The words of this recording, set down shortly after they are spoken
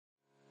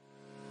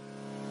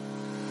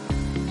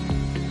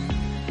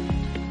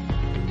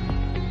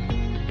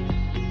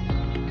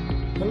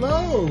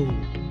Hello,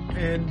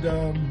 and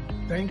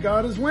thank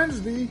God it's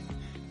Wednesday.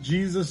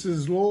 Jesus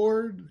is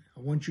Lord. I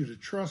want you to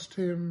trust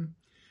him.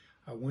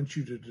 I want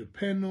you to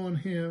depend on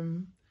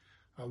him.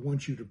 I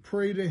want you to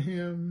pray to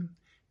him.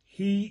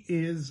 He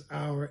is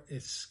our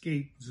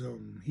escape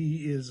zone.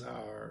 He is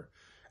our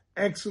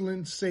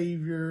excellent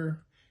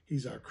Savior.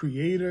 He's our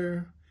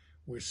creator.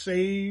 We're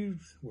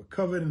saved. We're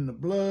covered in the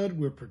blood.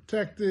 We're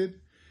protected.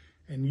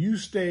 And you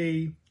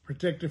stay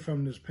protected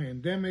from this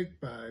pandemic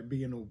by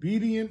being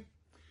obedient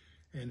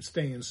and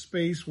staying in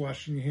space,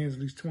 washing your hands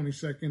at least 20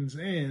 seconds,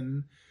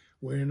 and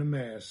wearing a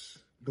mask,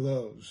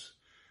 gloves.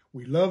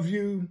 We love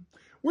you.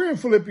 We're in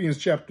Philippians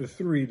chapter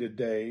 3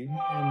 today.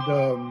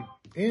 And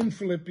in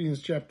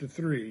Philippians chapter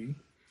 3,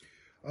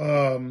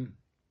 the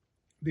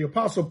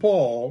Apostle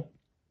Paul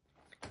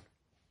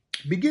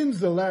begins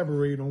to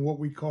elaborate on what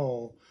we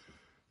call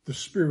the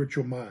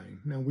spiritual mind.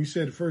 Now, we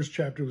said the first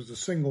chapter was the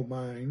single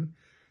mind.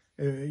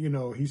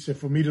 He said,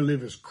 for me to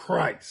live is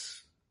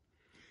Christ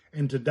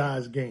and to die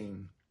is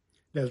gain.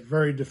 That's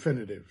very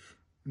definitive.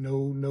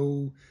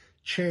 No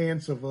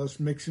chance of us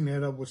mixing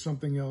that up with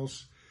something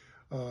else.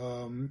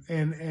 And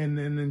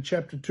in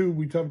chapter 2,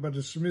 we talked about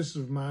the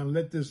submissive mind.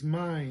 Let this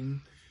mind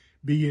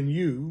be in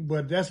you.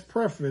 But that's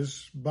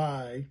prefaced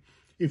by,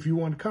 if you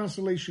want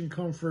consolation,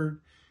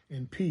 comfort,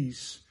 and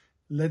peace,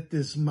 let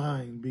this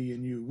mind be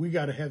in you. We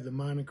got to have the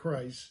mind of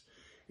Christ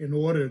in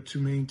order to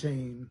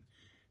maintain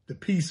the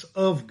peace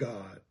of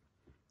God.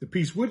 The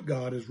peace with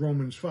God is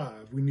Romans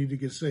 5. We need to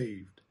get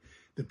saved.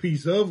 The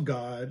peace of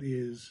God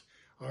is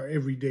our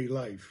everyday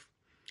life.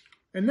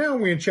 And now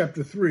we're in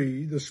chapter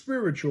 3, the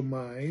spiritual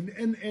mind.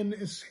 And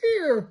it's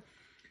here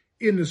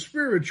in the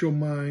spiritual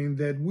mind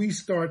that we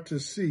start to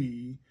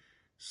see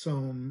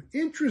some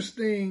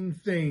interesting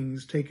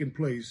things taking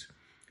place.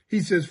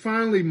 He says,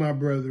 finally, my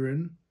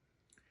brethren,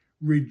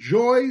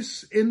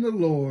 rejoice in the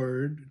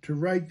Lord. To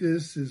write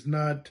this is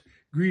not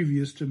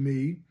grievous to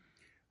me,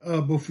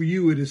 but for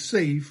you it is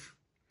safe.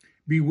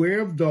 Beware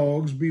of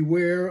dogs,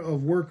 beware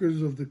of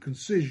workers of the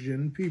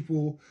concision,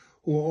 people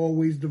who are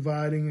always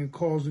dividing and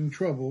causing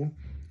trouble.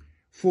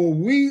 For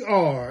we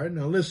are,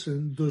 now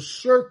listen, the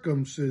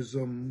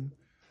circumcision,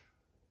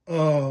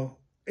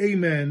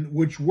 amen,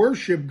 which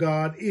worship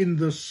God in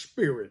the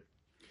spirit.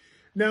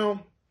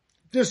 Now,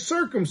 this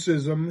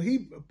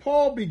circumcision,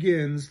 Paul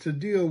begins to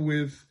deal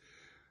with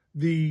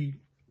the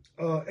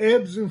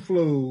ebbs and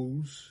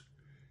flows.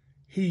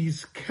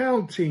 He's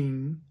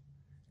counting,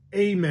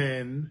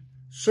 amen,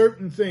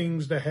 certain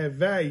things that have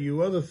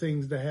value, other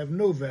things that have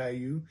no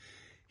value.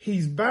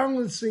 He's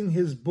balancing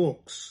his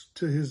books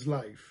to his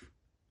life.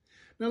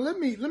 Now, let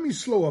me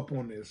slow up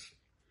on this.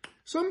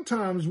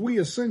 Sometimes we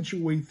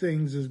accentuate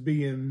things as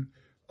being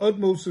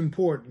utmost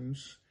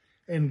importance,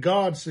 and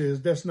God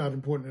says that's not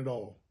important at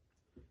all.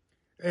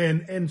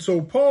 And so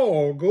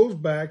Paul goes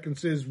back and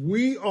says,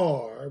 we,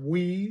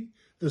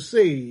 the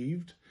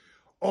saved,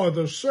 are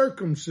the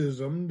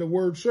circumcision. The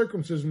word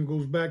circumcision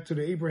goes back to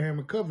the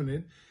Abrahamic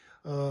covenant,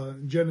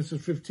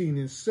 Genesis 15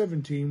 and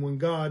 17, when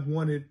God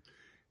wanted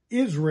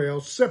Israel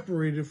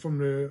separated from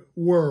the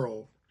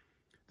world.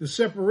 The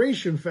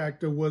separation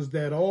factor was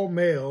that all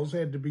males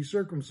had to be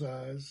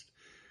circumcised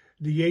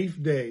the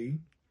 8th day,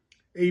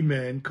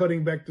 amen,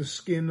 cutting back the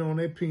skin on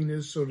their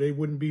penis so they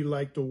wouldn't be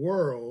like the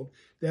world.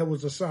 That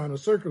was a sign of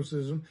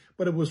circumcision,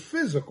 but it was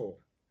physical.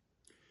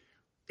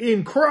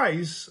 In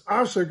Christ,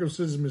 our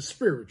circumcision is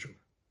spiritual.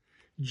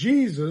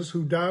 Jesus,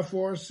 who died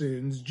for our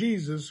sins,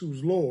 Jesus,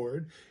 who's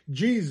Lord,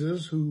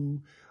 Jesus,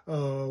 who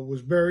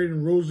was buried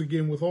and rose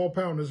again with all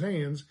power in his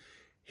hands,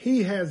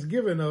 he has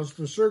given us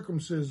the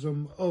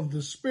circumcision of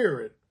the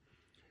Spirit.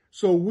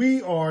 So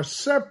we are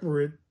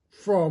separate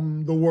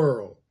from the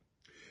world.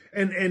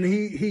 And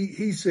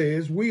he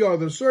says, we are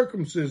the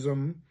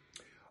circumcision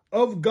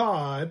of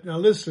God, now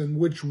listen,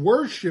 which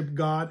worship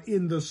God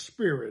in the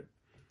Spirit.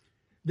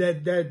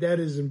 That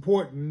is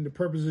important, the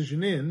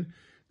preposition in,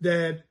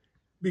 that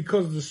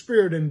because the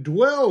Spirit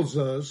indwells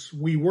us,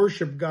 we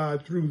worship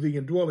God through the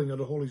indwelling of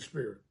the Holy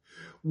Spirit.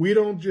 We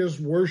don't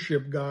just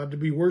worship God to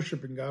be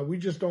worshiping God. We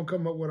just don't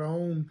come up with our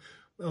own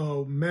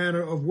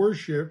manner of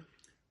worship.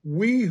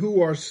 We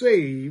who are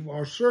saved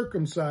are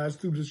circumcised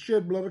through the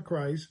shed blood of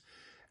Christ,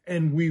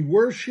 and we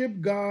worship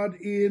God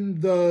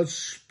in the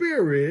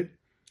Spirit,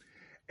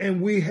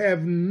 and we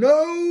have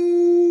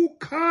no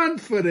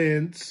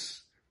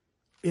confidence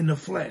in the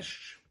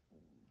flesh.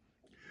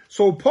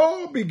 So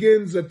Paul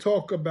begins to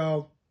talk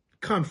about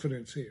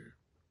confidence here.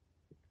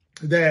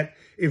 That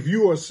if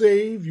you are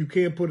saved, you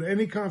can't put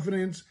any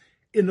confidence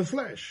in the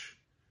flesh.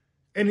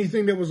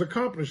 Anything that was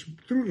accomplished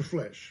through the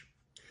flesh.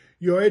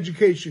 Your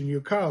education,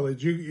 your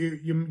college,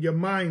 your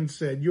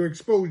mindset, your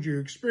exposure,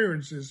 your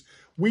experiences,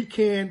 we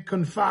can't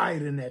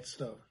confide in that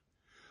stuff.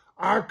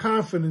 Our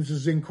confidence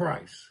is in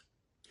Christ.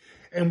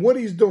 And what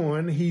he's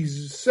doing,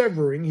 he's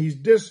severing, he's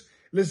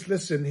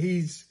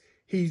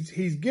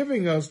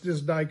giving us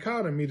this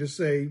dichotomy to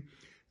say,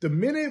 the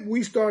minute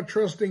we start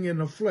trusting in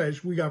the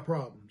flesh, we got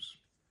problems.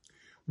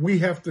 We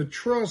have to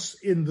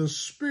trust in the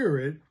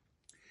Spirit,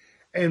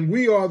 and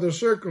we are the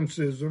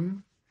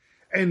circumcision,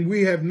 and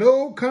we have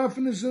no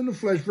confidence in the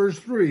flesh, verse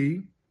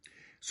 3.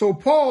 So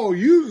Paul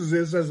uses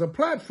this as a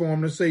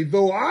platform to say,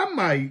 though I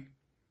might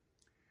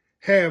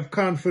have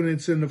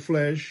confidence in the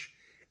flesh,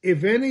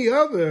 if any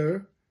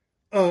other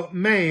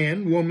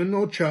man, woman,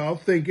 or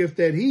child thinketh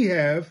that he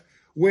have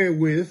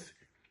wherewith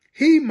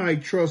he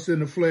might trust in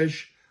the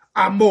flesh,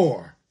 I'm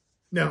more.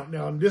 Now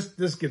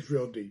this gets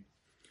real deep.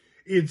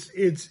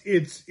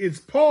 It's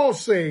Paul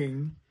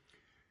saying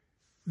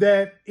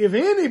that if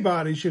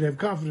anybody should have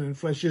confidence in the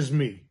flesh, it's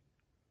me.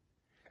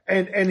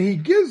 And he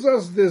gives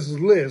us this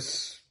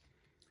list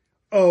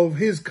of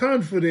his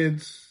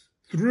confidence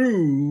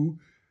through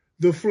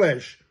the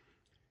flesh,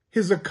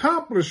 his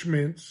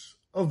accomplishments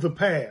of the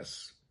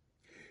past.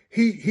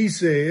 He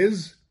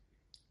says,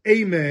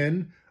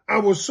 amen, I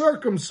was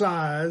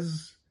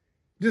circumcised.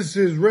 This is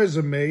his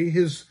resume,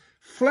 his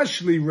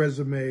fleshly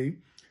resume.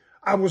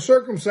 I was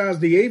circumcised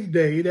the 8th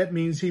day. That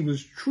means he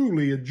was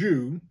truly a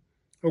Jew,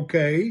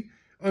 okay,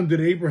 under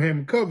the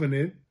Abraham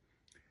covenant.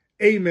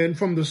 Amen.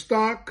 From the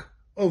stock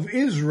of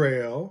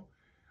Israel,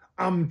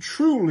 I'm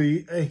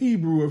truly a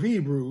Hebrew of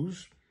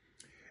Hebrews.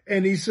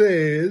 And he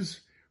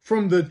says,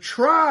 from the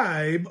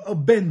tribe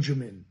of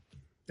Benjamin.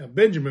 Now,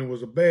 Benjamin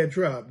was a bad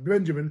tribe.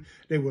 Benjamin,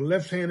 they were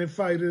left-handed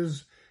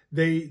fighters.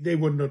 They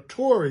were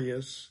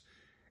notorious.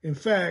 In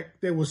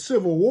fact, there was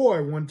civil war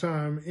at one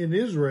time in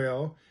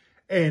Israel.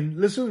 And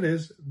listen to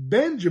this,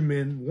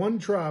 Benjamin, one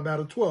tribe out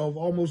of 12,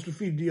 almost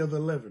defeated the other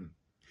 11.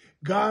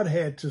 God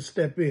had to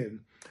step in.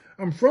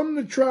 I'm from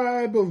the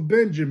tribe of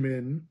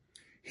Benjamin,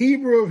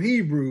 Hebrew of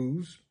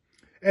Hebrews.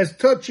 As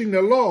touching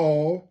the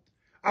law,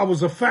 I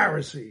was a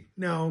Pharisee.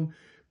 Now,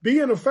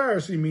 being a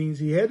Pharisee means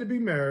he had to be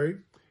married.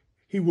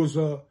 He was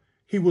a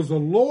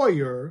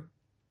lawyer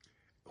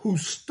who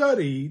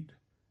studied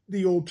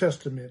the Old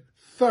Testament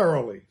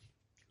thoroughly.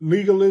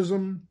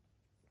 Legalism,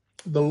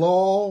 the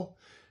law,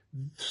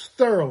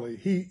 thoroughly.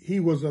 He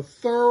was a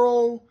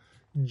thorough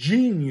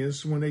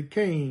genius when it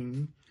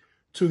came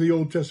to the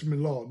Old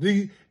Testament law.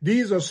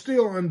 These are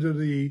still under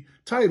the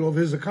title of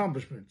his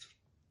accomplishments.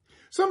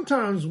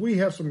 Sometimes we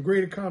have some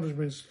great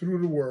accomplishments through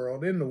the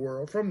world, in the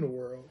world, from the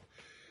world,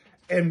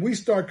 and we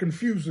start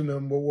confusing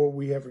them with what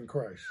we have in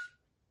Christ.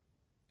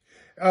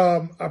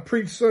 I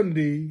preached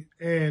Sunday,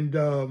 and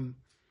the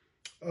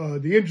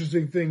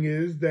interesting thing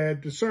is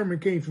that the sermon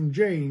came from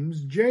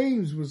James.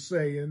 James was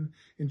saying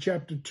in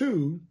chapter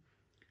 2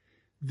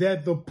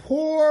 that the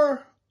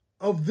poor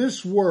of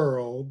this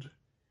world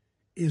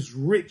is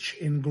rich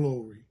in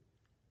glory.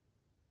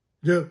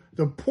 The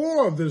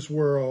poor of this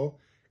world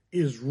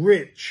is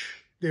rich.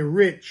 They're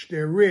rich.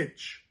 They're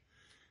rich.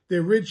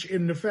 They're rich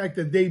in the fact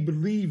that they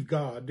believe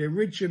God. They're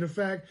rich in the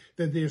fact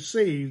that they're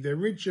saved. They're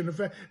rich in the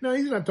fact. Now,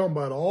 he's not talking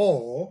about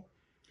all,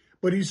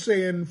 but he's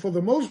saying for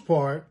the most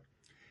part,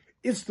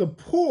 it's the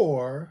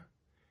poor,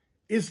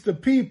 it's the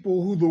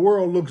people who the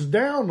world looks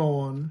down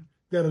on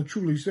that are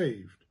truly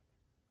saved.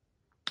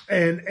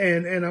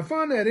 And I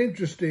find that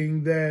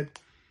interesting that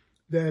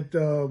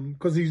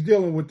because he's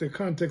dealing with the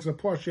context of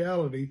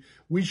partiality,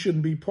 we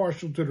shouldn't be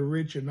partial to the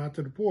rich and not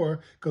to the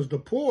poor, because the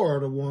poor are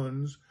the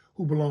ones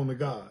who belong to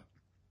God.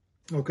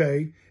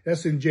 Okay,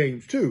 that's in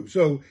James 2.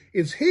 So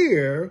it's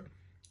here,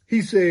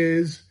 he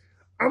says,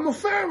 I'm a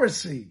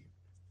Pharisee.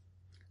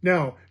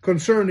 Now,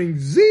 concerning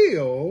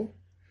zeal,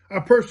 I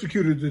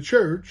persecuted the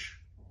church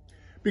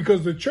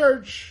because the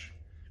church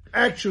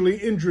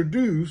actually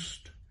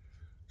introduced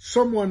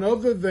someone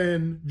other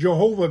than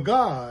Jehovah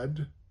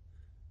God,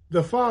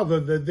 the Father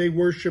that they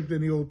worshiped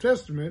in the Old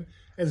Testament,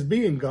 as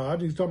being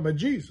God. He's talking about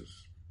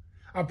Jesus.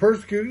 I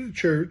persecuted the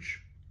church,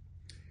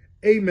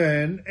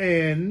 amen,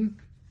 and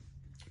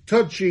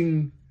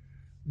touching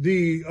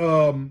the,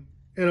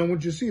 and I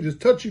want you to see this,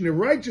 touching the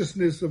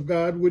righteousness of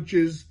God, which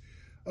is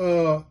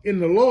in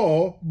the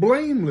law,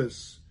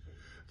 blameless.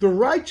 The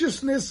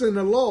righteousness in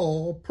the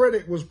law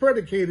was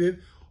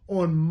predicated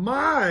on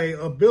my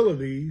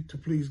ability to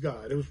please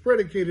God. It was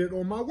predicated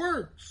on my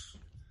works.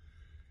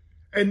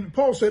 And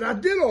Paul said, I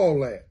did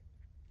all that.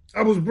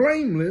 I was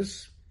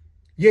blameless,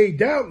 yea,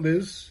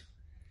 doubtless,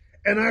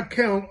 and I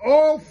count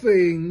all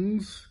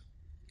things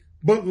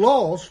but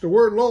loss. The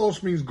word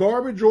loss means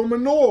garbage or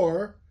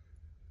manure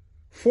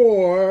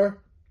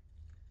for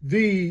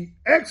the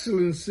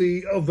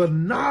excellency of the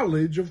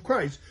knowledge of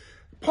Christ.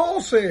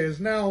 Paul says,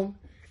 now,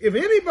 if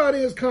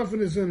anybody has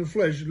confidence in the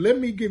flesh, let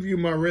me give you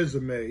my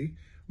resume,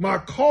 my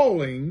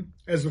calling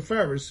as a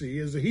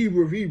Pharisee, as a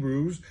Hebrew of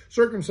Hebrews,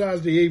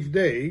 circumcised the 8th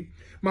day,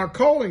 my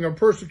calling of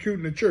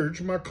persecuting the church,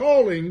 my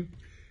calling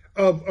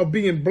of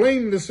being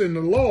blameless in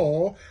the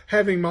law,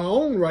 having my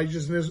own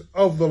righteousness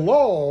of the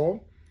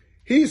law.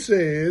 He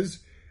says,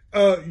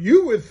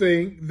 you would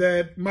think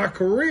that my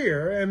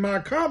career and my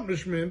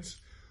accomplishments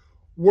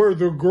were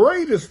the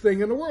greatest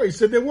thing in the world. He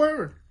said they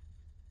weren't.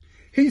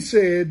 He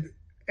said,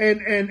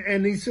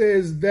 and he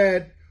says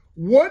that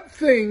what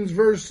things,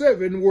 verse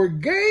 7, were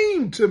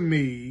gained to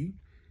me,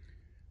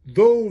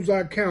 those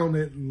I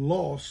counted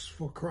loss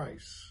for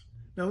Christ.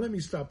 Now let me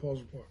stop, pause,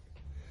 and pause.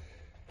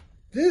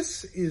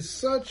 This is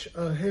such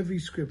a heavy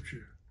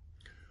scripture.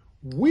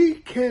 We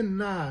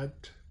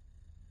cannot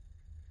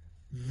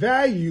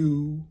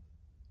value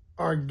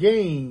our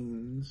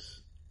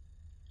gains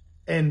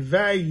and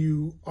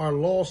value our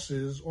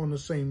losses on the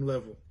same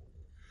level.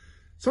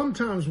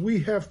 Sometimes we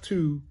have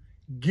to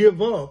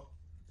give up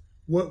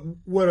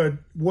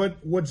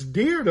what's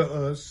dear to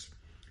us,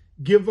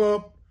 give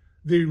up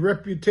the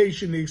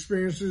reputation, the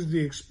experiences, the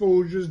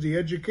exposures, the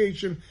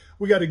education.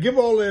 We got to give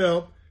all that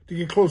up to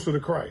get closer to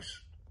Christ.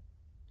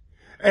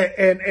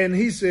 And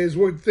he says,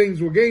 what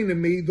things were gained to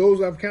me,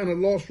 those I've counted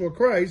lost for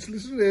Christ.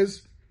 Listen to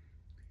this.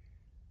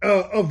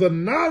 Of the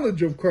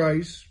knowledge of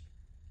Christ,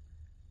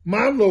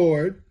 my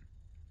Lord,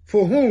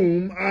 for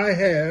whom I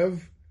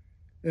have,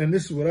 and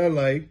this is what I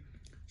like,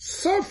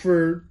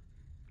 suffered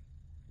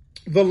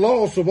the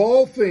loss of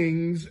all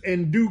things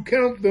and do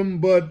count them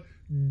but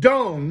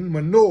dung,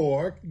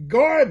 manure,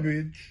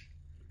 garbage,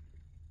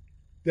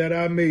 that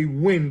I may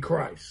win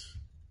Christ.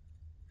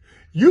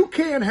 You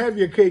can't have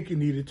your cake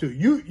and eat it too.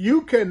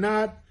 You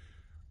cannot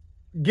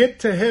get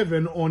to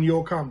heaven on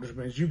your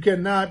accomplishments. You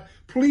cannot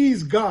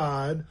please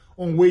God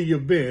on where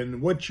you've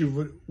been, what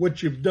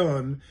you've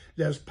done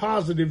that's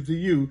positive to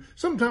you.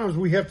 Sometimes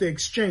we have to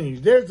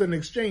exchange. There's an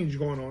exchange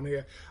going on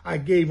here. I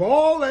gave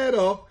all that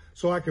up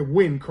so I could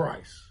win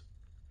Christ.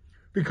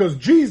 Because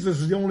Jesus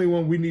is the only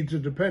one we need to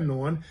depend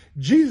on.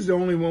 Jesus is the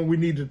only one we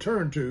need to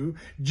turn to.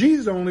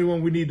 Jesus is the only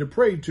one we need to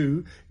pray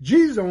to.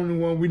 Jesus is the only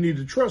one we need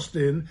to trust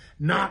in,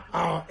 not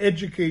our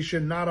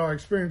education, not our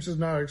experiences,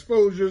 not our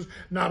exposures,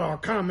 not our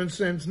common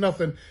sense,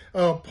 nothing.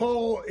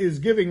 Paul is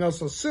giving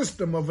us a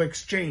system of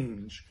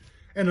exchange.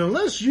 And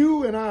unless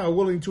you and I are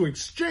willing to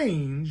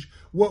exchange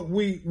what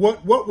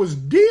was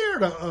dear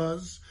to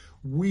us,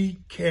 we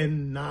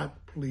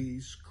cannot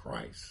please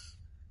Christ.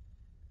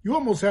 You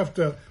almost have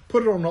to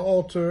put it on the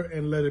altar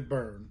and let it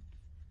burn.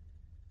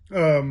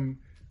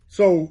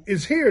 So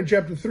it's here in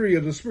chapter 3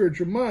 of the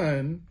spiritual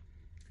mind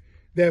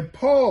that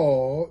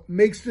Paul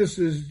makes this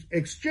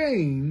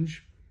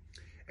exchange.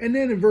 And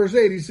then in verse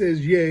 8, he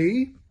says,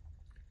 yea,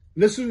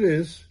 listen to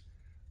this,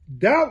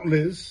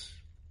 doubtless,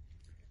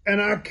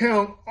 and I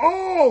count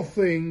all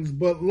things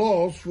but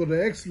loss for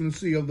the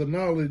excellency of the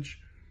knowledge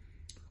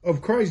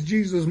of Christ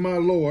Jesus my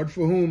Lord,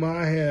 for whom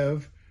I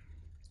have,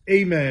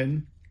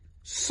 amen,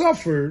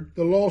 suffered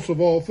the loss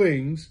of all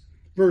things,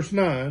 verse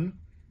 9,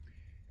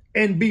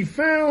 and be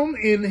found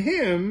in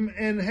him,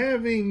 and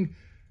having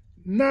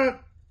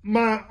not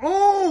my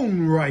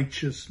own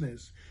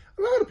righteousness.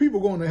 A lot of people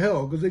going to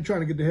hell because they're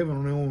trying to get to heaven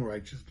on their own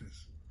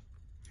righteousness.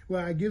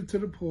 Well, I give to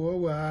the poor.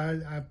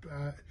 Well,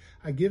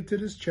 I give to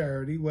this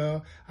charity.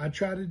 Well, I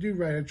try to do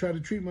right. I try to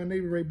treat my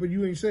neighbor right, but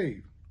you ain't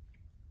saved.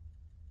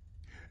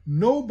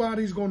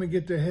 Nobody's going to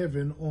get to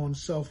heaven on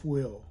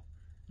self-will.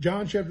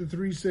 John chapter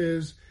 3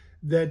 says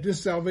that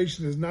this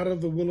salvation is not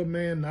of the will of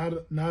man,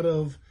 not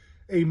of,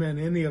 amen,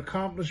 any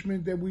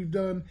accomplishment that we've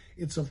done.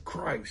 It's of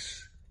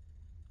Christ.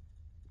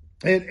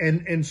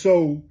 And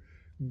so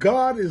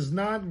God is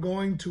not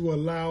going to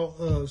allow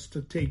us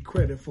to take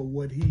credit for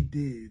what he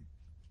did.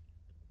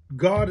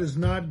 God is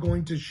not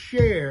going to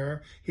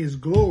share his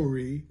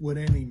glory with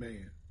any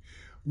man.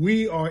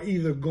 We are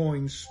either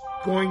going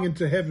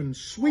into heaven,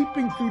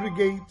 sweeping through the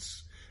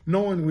gates,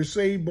 knowing we're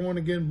saved, born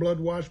again,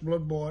 blood washed,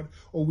 blood bought,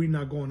 or we're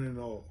not going in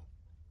at all.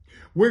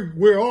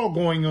 We're all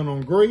going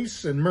on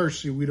grace and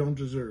mercy we don't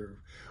deserve.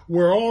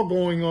 We're all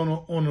going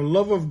on the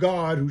love of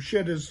God who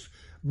shed his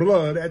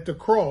blood at the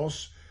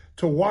cross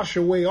to wash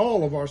away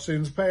all of our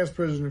sins, past,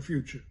 present, and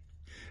future.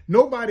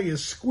 Nobody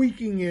is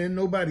squeaking in.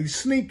 Nobody's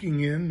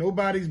sneaking in.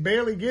 Nobody's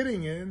barely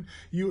getting in.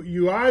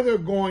 You either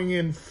going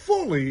in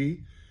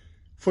fully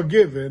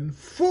forgiven,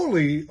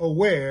 fully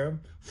aware,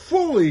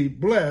 fully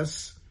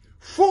blessed,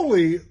 full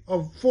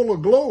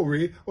of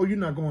glory, or you're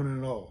not going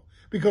in at all.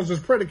 Because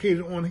it's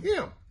predicated on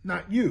him,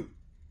 not you.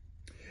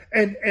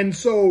 And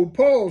so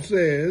Paul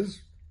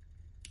says,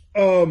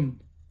 through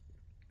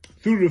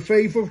the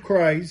faith of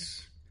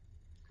Christ,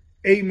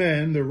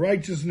 amen, the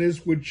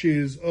righteousness which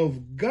is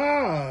of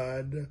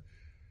God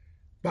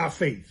by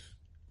faith.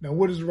 Now,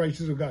 what is the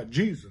righteousness of God?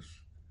 Jesus.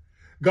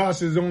 God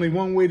says only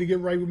one way to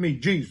get right with me,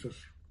 Jesus.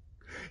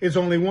 It's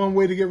only one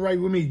way to get right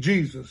with me,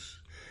 Jesus.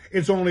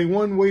 It's only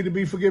one way to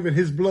be forgiven,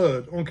 his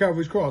blood on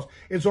Calvary's cross.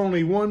 It's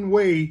only one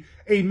way,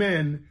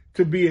 amen,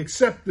 to be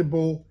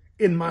acceptable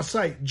in my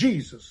sight,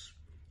 Jesus.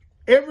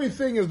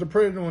 Everything is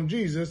dependent on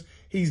Jesus.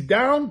 He's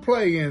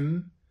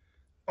downplaying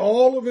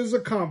all of his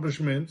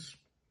accomplishments.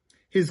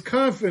 His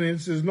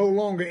confidence is no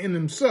longer in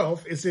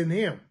himself, it's in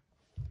him.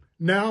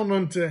 Now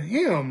unto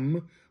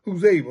him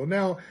who's able.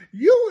 Now,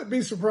 you would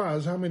be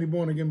surprised how many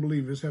born-again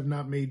believers have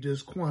not made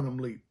this quantum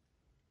leap.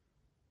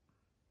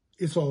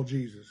 It's all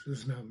Jesus.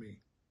 It's not me.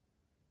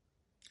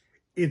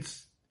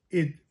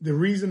 The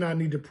reason I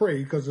need to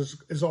pray, because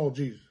it's all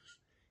Jesus.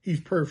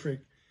 He's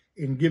perfect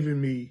in giving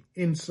me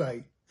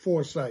insight,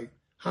 foresight,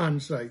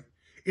 hindsight.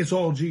 It's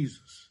all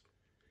Jesus.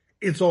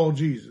 It's all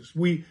Jesus.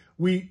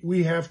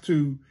 We have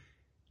to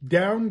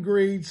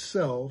downgrade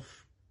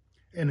self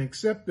and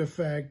accept the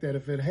fact that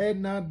if it had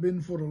not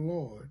been for the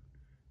Lord,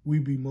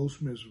 we'd be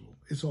most miserable.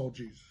 It's all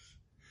Jesus.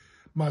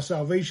 My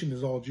salvation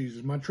is all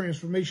Jesus. My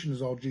transformation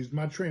is all Jesus.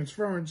 My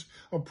transference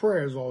of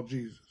prayer is all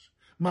Jesus.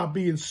 My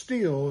being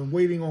still and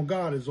waiting on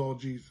God is all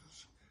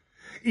Jesus.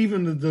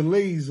 Even the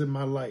delays in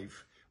my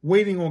life,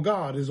 waiting on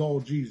God is all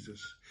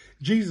Jesus.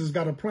 Jesus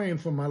got a plan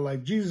for my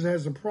life. Jesus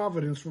has a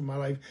providence for my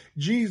life.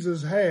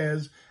 Jesus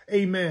has,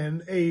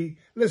 amen,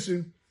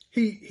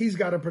 he's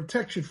got a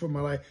protection for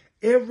my life.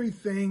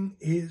 Everything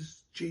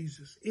is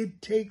Jesus.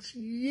 It takes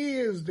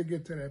years to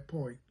get to that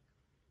point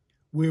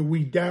where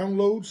we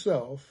download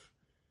self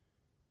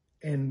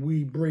and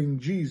we bring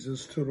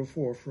Jesus to the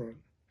forefront.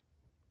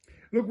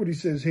 Look what he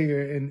says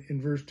here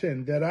in verse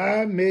 10, that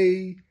I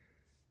may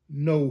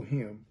know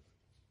him.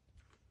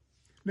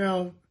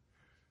 Now,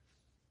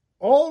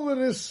 all of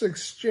this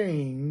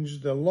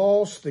exchange, the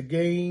loss, the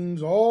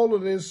gains, all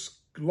of this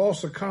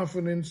loss of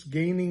confidence,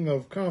 gaining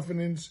of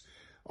confidence,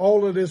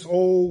 all of this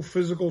old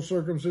physical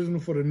circumcision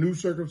for the new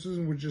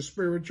circumcision, which is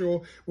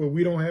spiritual, where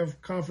we don't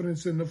have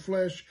confidence in the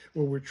flesh,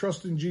 where we're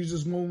trusting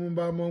Jesus moment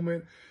by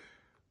moment.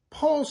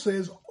 Paul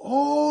says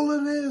all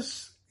of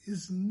this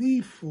is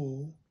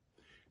needful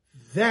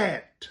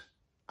that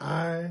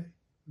I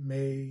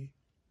may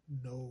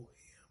know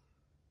him.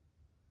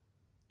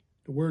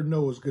 The word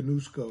know is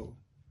gnosko,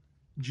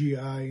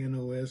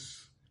 Ginosko,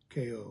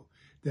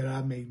 that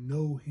I may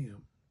know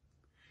him.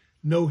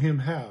 Know him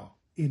how?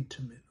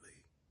 Intimately.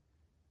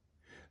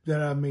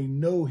 That I may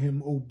know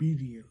him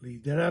obediently.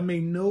 That I may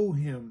know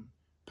him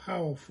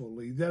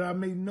powerfully. That I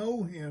may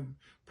know him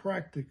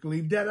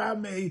practically. That I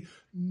may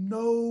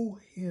know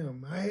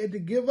him. I had to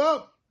give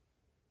up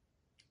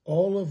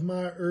all of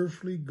my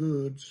earthly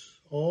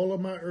goods, all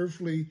of my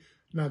earthly,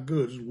 not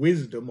goods,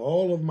 wisdom,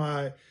 all of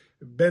my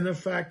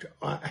benefact.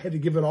 I had to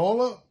give it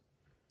all up.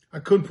 I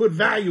couldn't put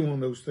value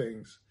on those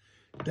things,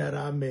 that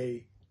I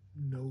may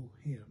know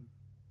him.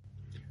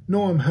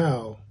 Know him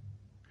how?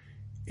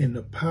 In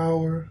the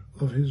power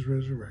of his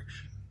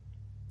resurrection,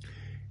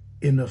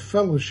 in the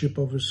fellowship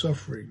of his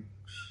sufferings.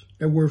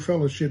 That word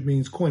fellowship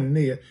means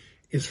koinonia,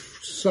 is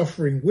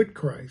suffering with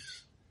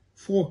Christ,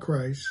 for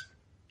Christ.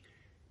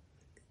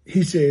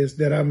 He says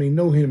that I may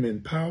know him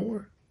in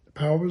power, the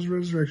power of his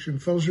resurrection,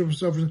 fellowship of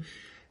suffering,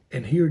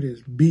 and here it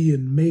is,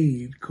 being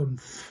made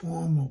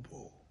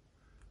conformable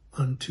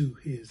unto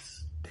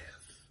his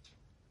death.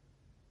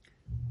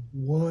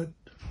 What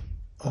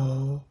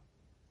a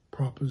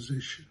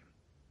proposition.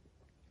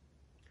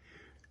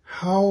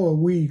 How are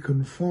we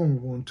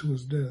conformable unto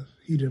his death?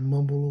 He didn't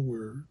mumble a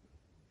word.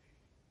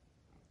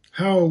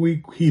 How are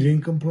we? He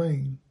didn't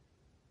complain.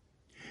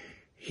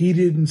 He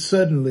didn't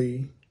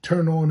suddenly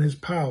turn on his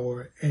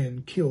power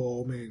and kill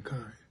all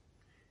mankind.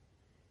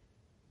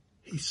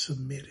 He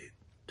submitted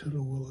to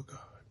the will of God.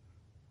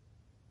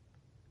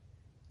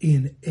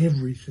 In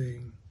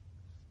everything,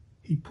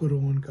 he put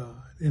on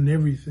God. In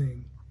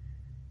everything,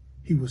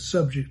 he was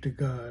subject to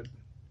God.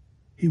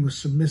 He was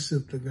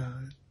submissive to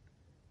God.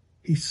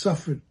 He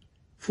suffered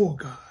for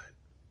God,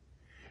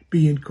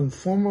 being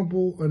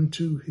conformable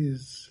unto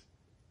his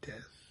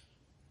death.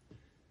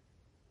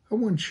 I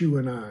want you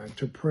and I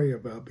to pray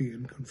about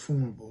being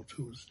conformable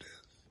to his death.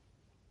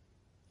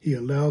 He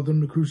allowed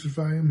them to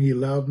crucify him. He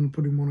allowed them to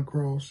put him on a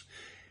cross.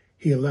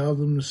 He allowed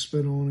them to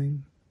spit on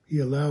him. He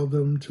allowed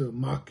them to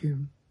mock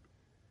him,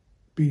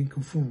 being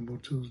conformable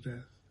to his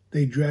death.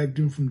 They dragged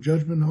him from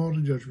judgment hall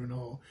to judgment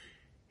hall.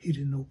 He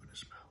didn't open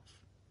his mouth.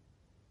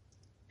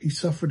 He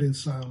suffered in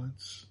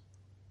silence,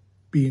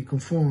 being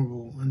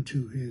conformable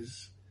unto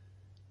his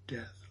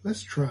death.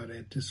 Let's try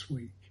that this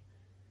week.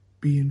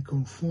 Being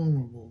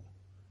conformable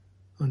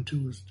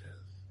unto his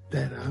death,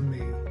 that I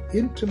may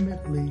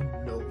intimately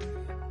know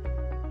him.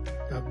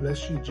 God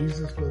bless you.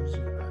 Jesus loves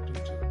you, and I do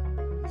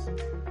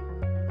too.